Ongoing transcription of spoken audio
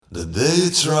The day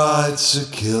you tried to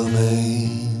kill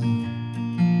me,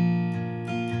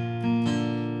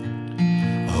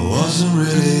 I wasn't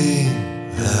really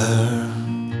there.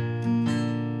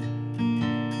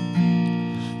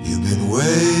 You've been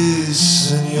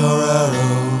wasting your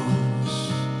arrows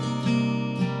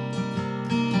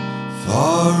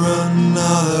for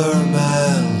another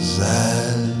man's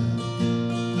head.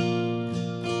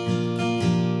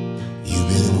 You've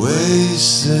been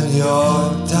wasting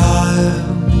your time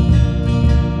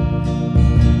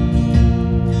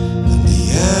and the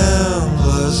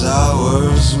endless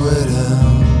hours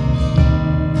waiting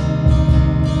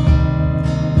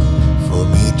for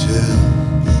me to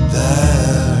be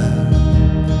there.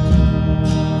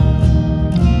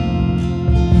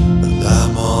 And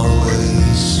I'm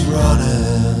always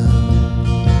running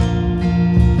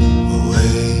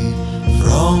away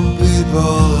from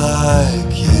people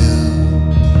like you.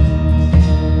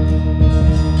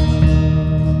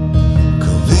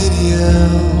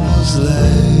 Convenience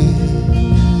late,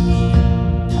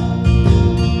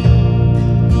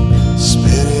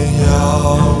 spinning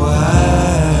your wares,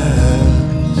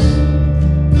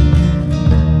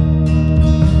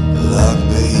 locked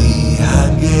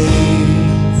behind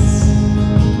gates,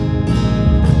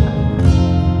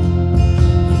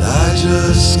 and I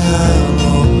just can't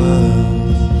open.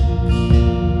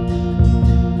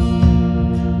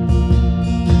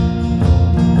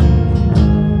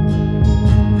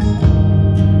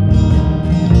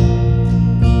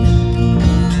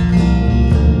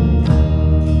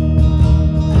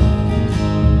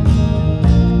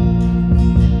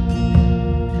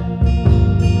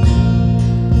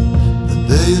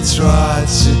 You tried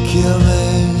to kill me,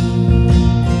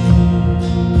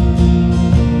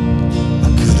 I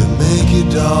couldn't make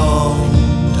it on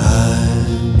time,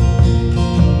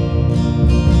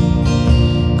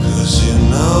 'cause you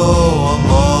know I'm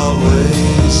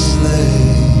always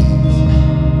late.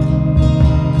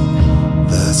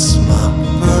 That's my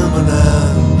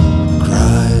permanent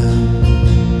crime.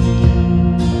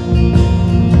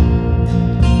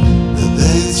 That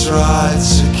they tried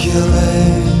to kill me,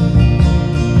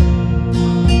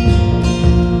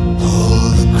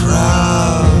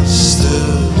 crowd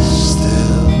stood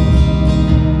still,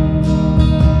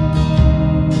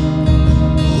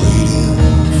 waiting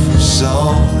for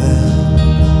something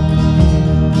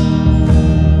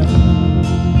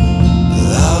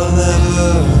that I'll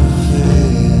never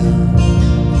feel.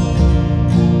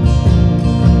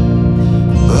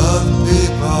 But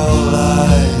people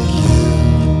like you,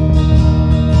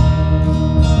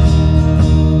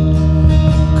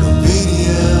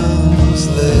 convenience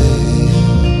late,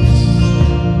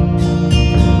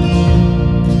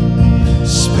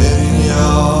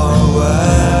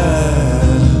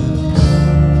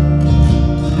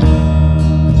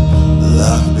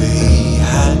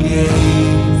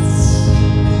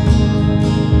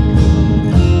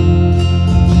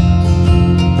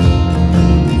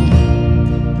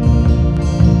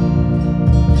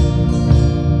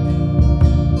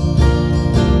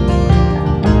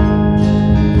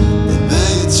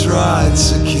 tried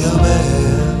to kill me.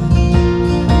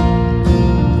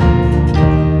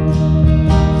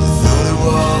 You thought it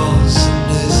was an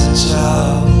innocent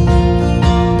child,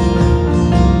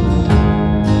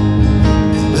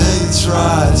 and they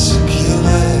tried to